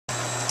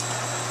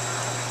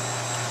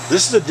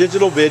This is a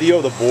digital video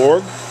of the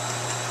Bourg,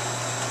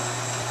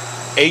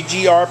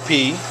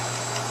 AGRP,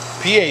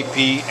 PAP,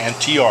 and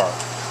TR.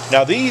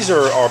 Now these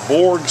are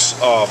Bourg's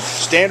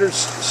standard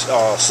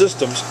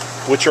systems,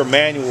 which are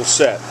manual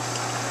set.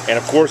 And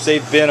of course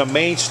they've been a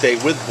mainstay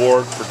with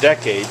Bourg for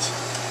decades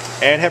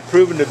and have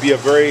proven to be a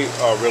very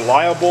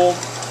reliable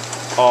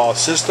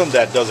system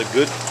that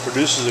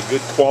produces a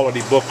good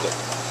quality booklet.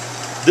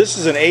 This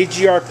is an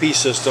AGRP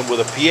system with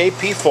a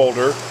PAP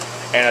folder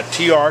and a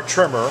TR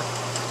trimmer,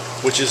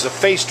 which is a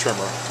face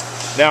trimmer.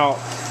 Now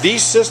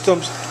this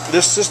system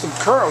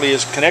currently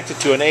is connected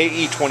to an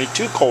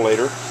AE22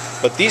 collator,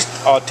 but these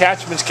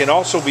attachments can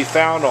also be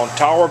found on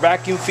Tower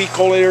vacuum feed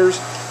collators,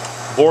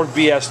 Bourg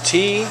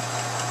BST.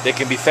 They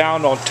can be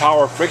found on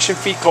Tower friction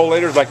feed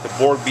collators like the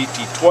Bourg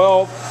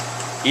BT12.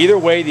 Either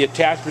way, the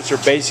attachments are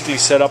basically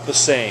set up the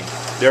same.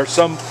 There are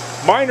some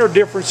minor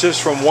differences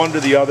from one to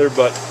the other,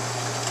 but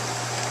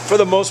for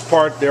the most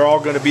part, they're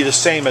all going to be the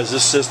same as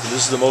this system.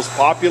 This is the most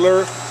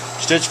popular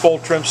stitch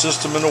fold trim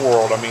system in the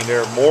world. I mean,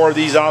 there are more of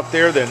these out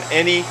there than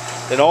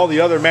all the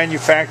other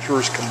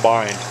manufacturers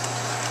combined.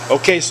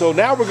 Okay, so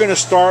now we're going to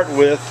start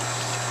with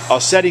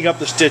setting up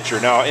the stitcher.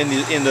 Now, in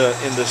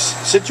the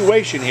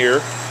situation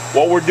here,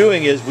 what we're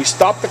doing is we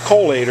stop the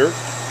collator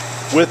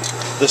with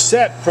the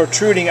set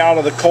protruding out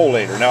of the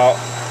collator. Now,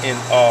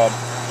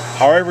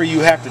 however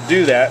you have to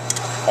do that,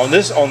 on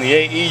the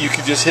AE, you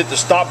can just hit the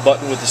stop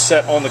button with the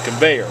set on the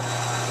conveyor.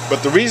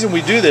 But the reason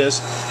we do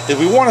this is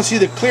we want to see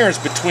the clearance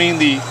between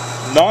the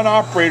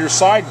non-operator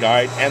side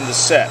guide and the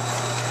set.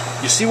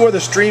 You see where the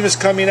stream is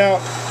coming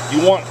out?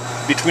 You want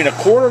between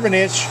 1/4 of an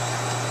inch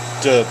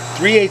to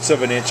 3/8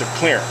 of an inch of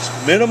clearance.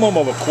 Minimum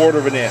of 1/4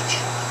 of an inch.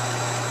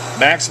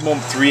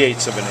 Maximum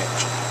 3/8 of an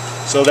inch.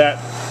 So that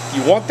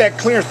you want that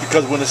clearance,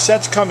 because when the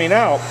set's coming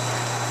out,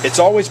 it's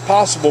always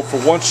possible for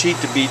one sheet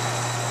to be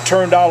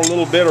turned out a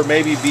little bit, or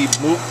maybe be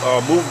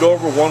moved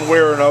over one way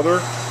or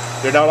another.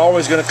 They're not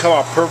always going to come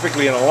out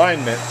perfectly in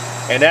alignment,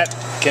 and that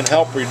can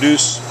help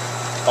reduce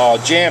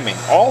jamming.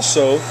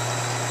 Also,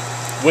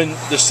 when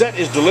the set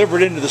is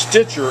delivered into the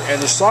stitcher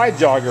and the side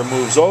jogger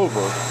moves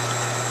over,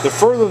 the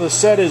further the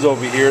set is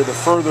over here, the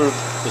further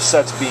the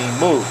set's being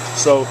moved.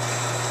 So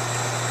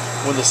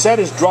when the set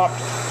is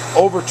dropped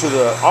over to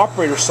the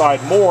operator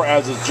side more,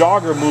 as the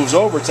jogger moves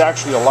over, it's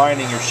actually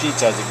aligning your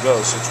sheets as it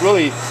goes. So it's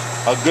really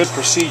a good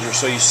procedure.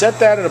 So you set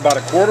that at about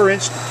 1/4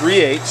 inch to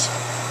 3/8.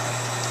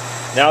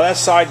 Now that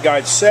side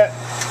guide set,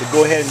 to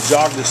go ahead and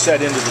jog the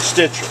set into the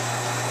stitcher.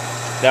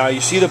 Now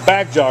you see the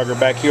back jogger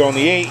back here on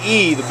the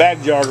AE. The back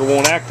jogger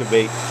won't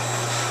activate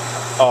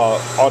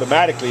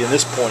automatically. In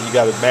this point, you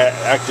got to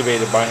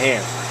activate it by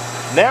hand.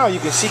 Now you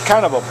can see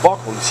kind of a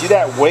buckle. You see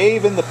that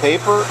wave in the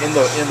paper in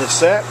the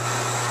set?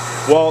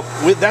 Well,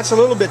 that's a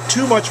little bit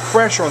too much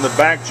pressure on the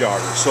back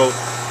jogger. So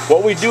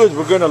what we do is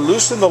we're going to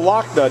loosen the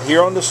lock nut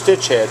here on the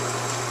stitch head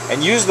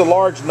and use the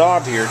large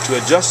knob here to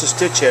adjust the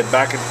stitch head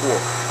back and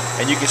forth.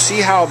 And you can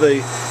see how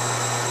the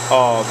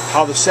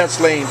set's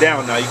laying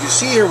down. Now you can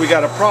see here we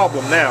got a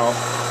problem now.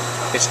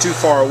 It's too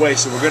far away,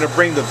 so we're going to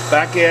bring the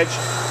back edge.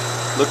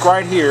 Look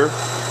right here.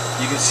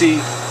 You can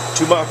see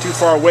too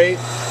far away.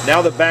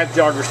 Now the back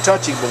jogger's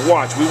touching, but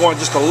watch, we want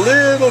just a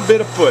little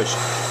bit of push.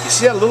 You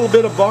see that little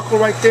bit of buckle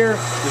right there?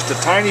 Just a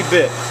tiny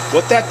bit.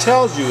 What that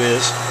tells you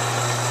is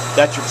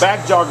that your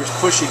back jogger's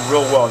pushing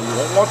real well. You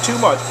won't want too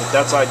much, but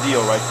that's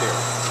ideal right there.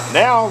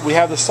 Now we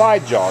have the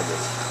side jogger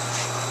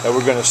that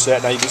we're going to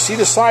set. Now you can see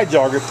the side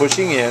jogger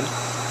pushing in.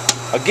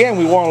 Again,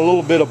 we want a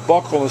little bit of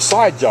buckle in the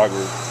side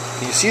jogger.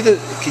 Can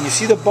you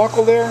see the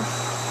buckle there?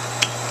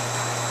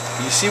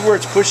 Can you see where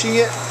it's pushing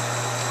it?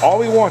 All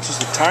we want is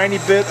just a tiny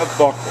bit of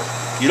buckle.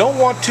 You don't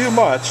want too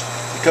much,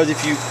 because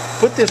if you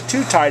put this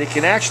too tight, it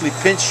can actually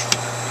pinch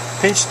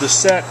the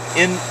set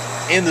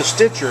in the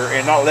stitcher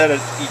and not let it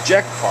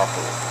eject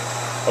properly.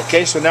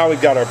 Okay, so now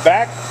we've got our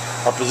back,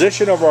 our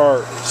position of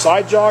our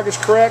side jog is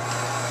correct,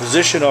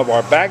 position of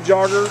our back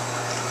jogger,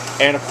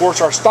 and of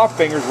course our stop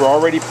fingers were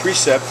already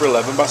preset for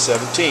 11 by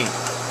 17.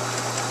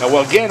 Now,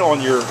 well, again,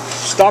 on your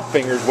stop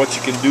fingers, what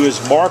you can do is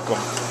mark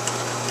them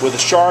with a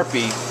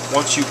Sharpie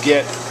once you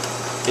get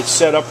it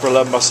set up for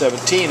 11 by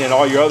 17 and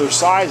all your other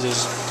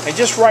sizes, and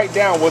just write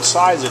down what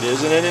size it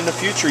is, and then in the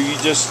future you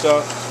just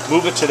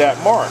move it to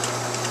that mark.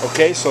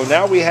 Okay, so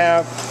now we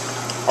have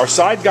our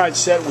side guide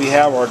set. We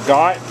have our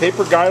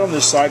paper guide on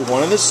this side,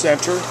 one in the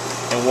center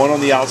and one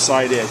on the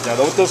outside edge. Now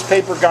what those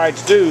paper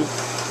guides do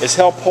is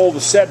help hold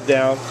the set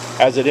down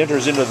as it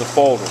enters into the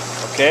folder.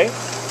 Okay,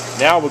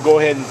 now we'll go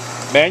ahead and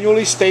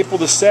manually staple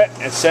the set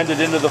and send it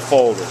into the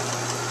folder.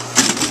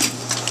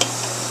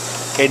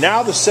 Okay,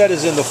 now the set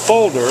is in the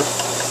folder,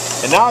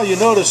 and now you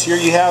notice here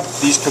you have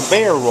these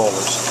conveyor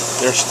rollers.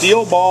 They're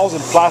steel balls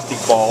and plastic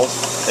balls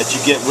that you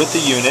get with the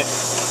unit.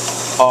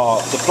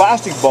 The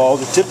plastic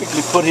balls are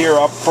typically put here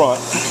up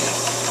front,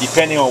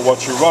 depending on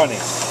what you're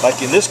running.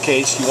 Like in this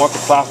case, you want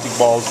the plastic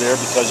balls there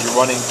because you're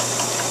running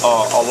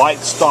a light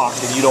stock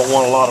and you don't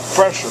want a lot of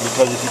pressure,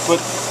 because if you put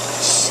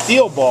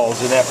steel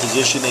balls in that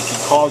position, it can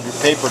cause your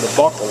paper to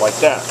buckle like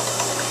that.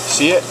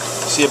 See it?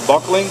 See it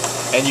buckling?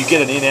 And you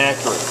get an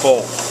inaccurate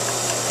fold.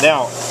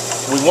 Now,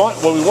 what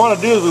we want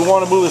to do is we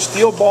want to move the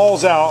steel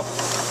balls out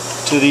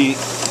to the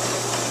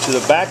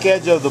back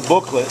edge of the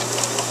booklet,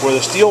 where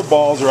the steel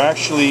balls are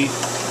actually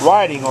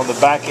riding on the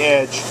back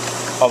edge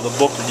of the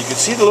booklet. You can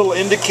see the little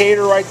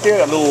indicator right there,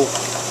 that little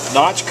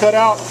notch cut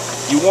out.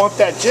 You want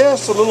that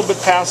just a little bit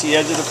past the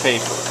edge of the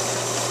paper.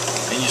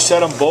 And you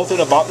set them both in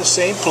about the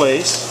same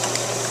place.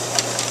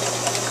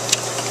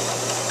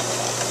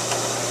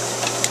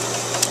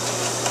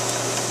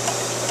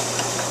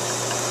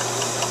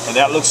 And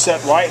that looks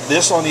set right.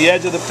 This on the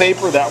edge of the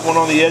paper, that one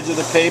on the edge of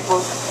the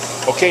paper.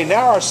 Okay,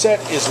 now our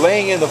set is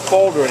laying in the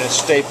folder and it's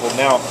stapled.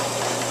 Now,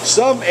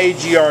 some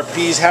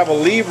AGRPs have a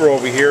lever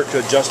over here to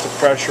adjust the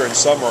pressure, and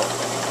some are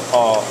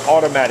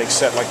automatic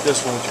set like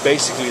this one, which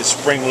basically is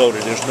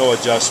spring-loaded. There's no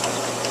adjustment.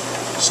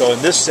 So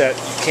in this set,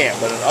 you can't.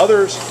 But in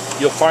others,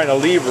 you'll find a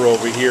lever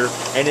over here.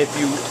 And if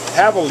you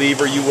have a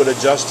lever, you would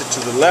adjust it to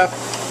the left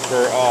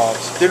for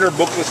thinner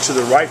booklets, to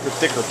the right for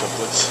thicker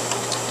booklets.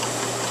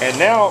 And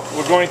now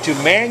we're going to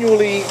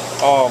manually,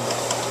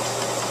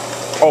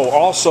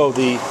 also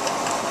the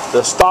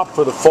stop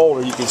for the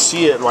folder, you can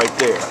see it right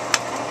there.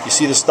 You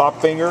see the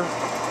stop finger?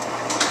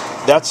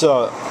 That's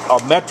a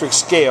metric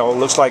scale. It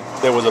looks like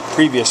there was a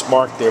previous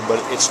mark there,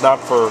 but it's not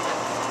for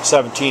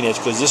 17 inch,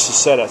 because this is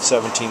set at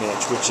 17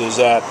 inch, which is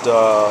at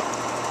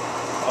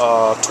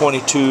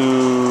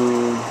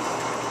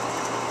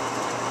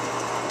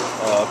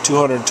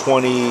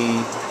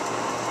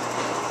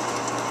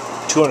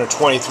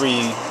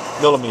 223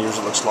 millimeters,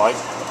 it looks like.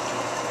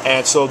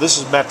 And so this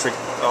is metric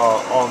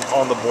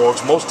on the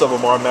boards. Most of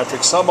them are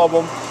metric. Some of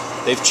them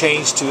they've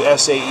changed to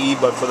SAE,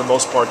 but for the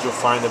most part you'll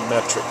find them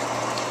metric.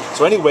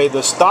 So anyway,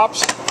 the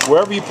stops,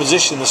 wherever you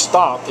position the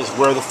stop is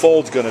where the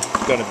fold's gonna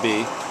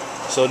be.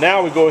 So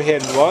now we go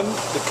ahead and run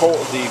the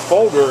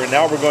folder, and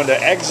now we're going to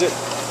exit.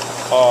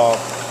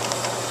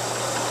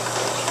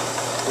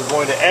 We're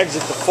going to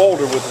exit the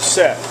folder with the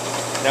set.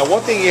 Now,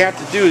 one thing you have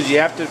to do is you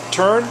have to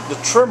turn the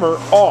trimmer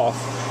off,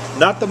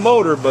 not the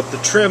motor, but the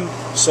trim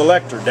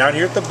selector. Down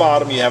here at the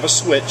bottom, you have a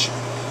switch.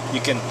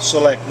 You can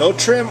select no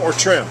trim or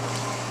trim.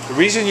 The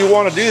reason you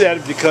want to do that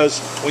is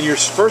because when you're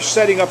first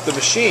setting up the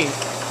machine,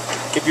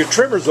 if your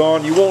trimmer's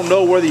on, you won't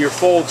know whether your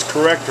fold's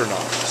correct or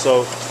not.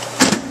 So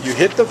you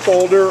hit the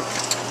folder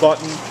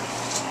button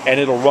and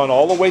it'll run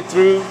all the way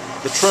through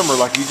the trimmer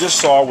like you just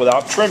saw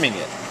without trimming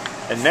it.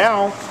 And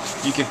now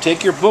you can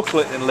take your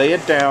booklet and lay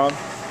it down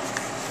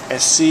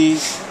and see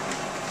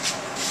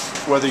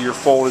whether your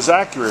fold is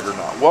accurate or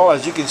not. Well,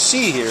 as you can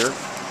see here,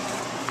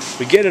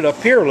 we get it up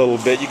here a little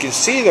bit, you can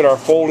see that our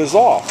fold is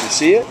off. You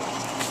see it?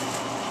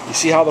 You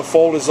see how the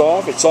fold is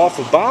off? It's off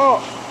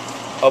about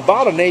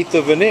 1/8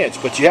 of an inch.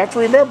 But you have to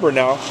remember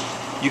now,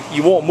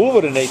 you won't move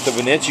it 1/8 of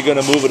an inch, you're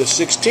going to move it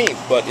 1/16.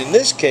 But in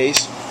this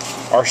case,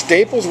 our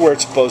staple's where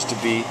it's supposed to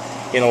be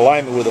in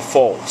alignment with the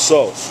fold.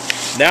 So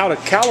now to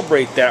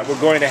calibrate that, we're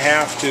going to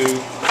have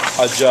to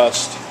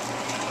adjust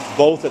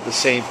both at the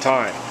same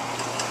time.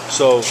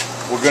 So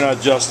we're going to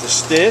adjust the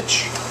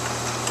stitch.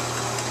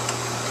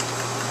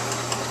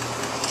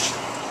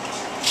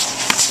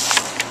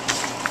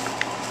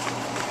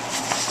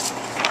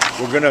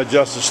 We're going to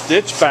adjust the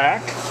stitch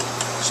back.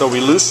 So we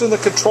loosen the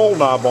control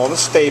knob on the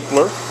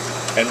stapler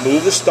and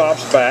move the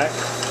stops back,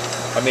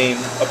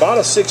 about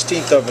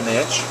 1/16 of an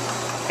inch.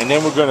 And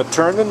then we're going to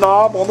turn the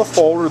knob on the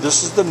folder.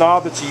 This is the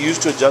knob that you use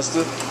to adjust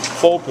the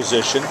fold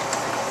position.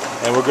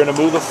 And we're going to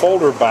move the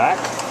folder back.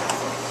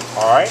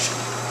 Alright.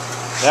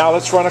 Now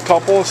let's run a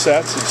couple of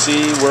sets and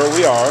see where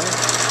we are.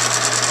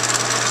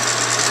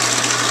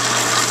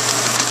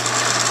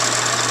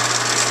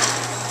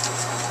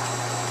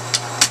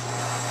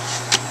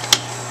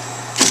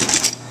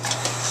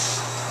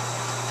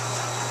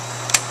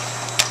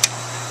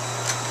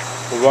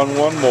 We'll run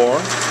one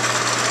more.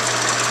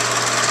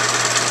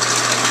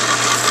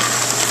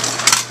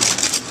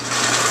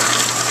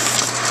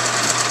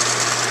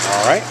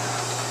 Alright.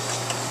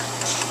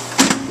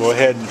 Go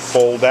ahead and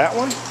fold that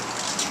one.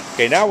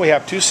 Okay, now we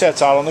have 2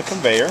 sets out on the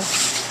conveyor.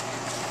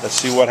 Let's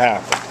see what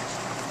happened.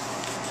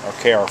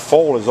 Okay, our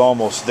fold is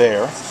almost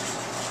there,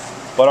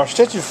 but our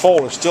stitch and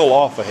fold is still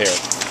off a hair.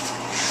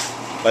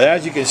 But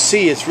as you can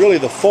see, it's really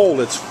the fold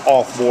that's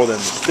off more than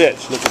the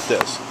stitch. Look at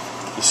this.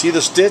 You see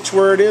the stitch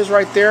where it is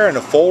right there, and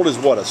the fold is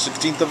what,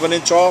 1/16 of an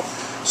inch off?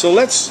 So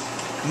let's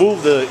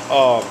move the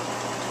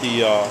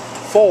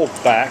fold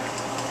back,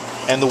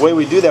 and the way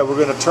we do that, we're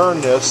going to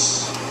turn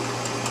this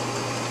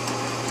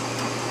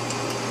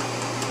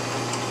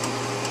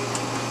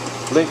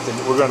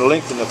we're going to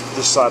lengthen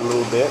this side a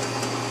little bit,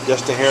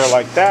 just a hair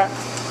like that.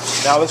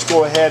 Now let's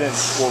go ahead and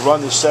we'll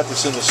run this set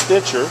that's in the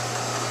stitcher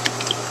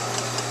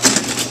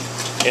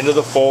into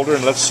the folder,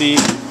 and let's see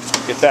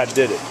if that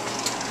did it.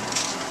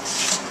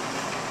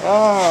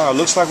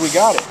 Looks like we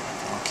got it.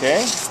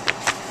 Okay.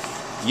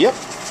 Yep.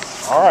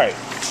 Alright.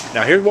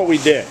 Now here's what we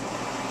did.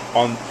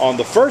 On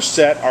the first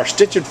set, our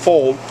stitch and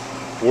fold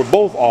were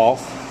both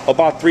off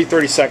about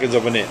 3/32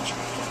 of an inch.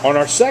 On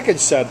our second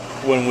set,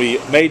 when we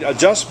made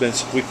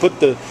adjustments, we put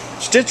the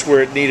stitch where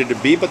it needed to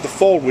be, but the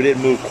fold we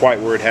didn't move quite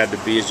where it had to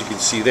be, as you can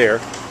see there.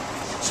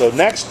 So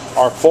next,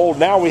 our fold.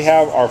 Now we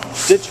have our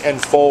stitch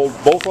and fold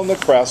both on the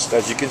crest,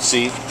 as you can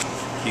see.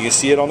 You can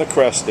see it on the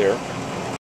crest there.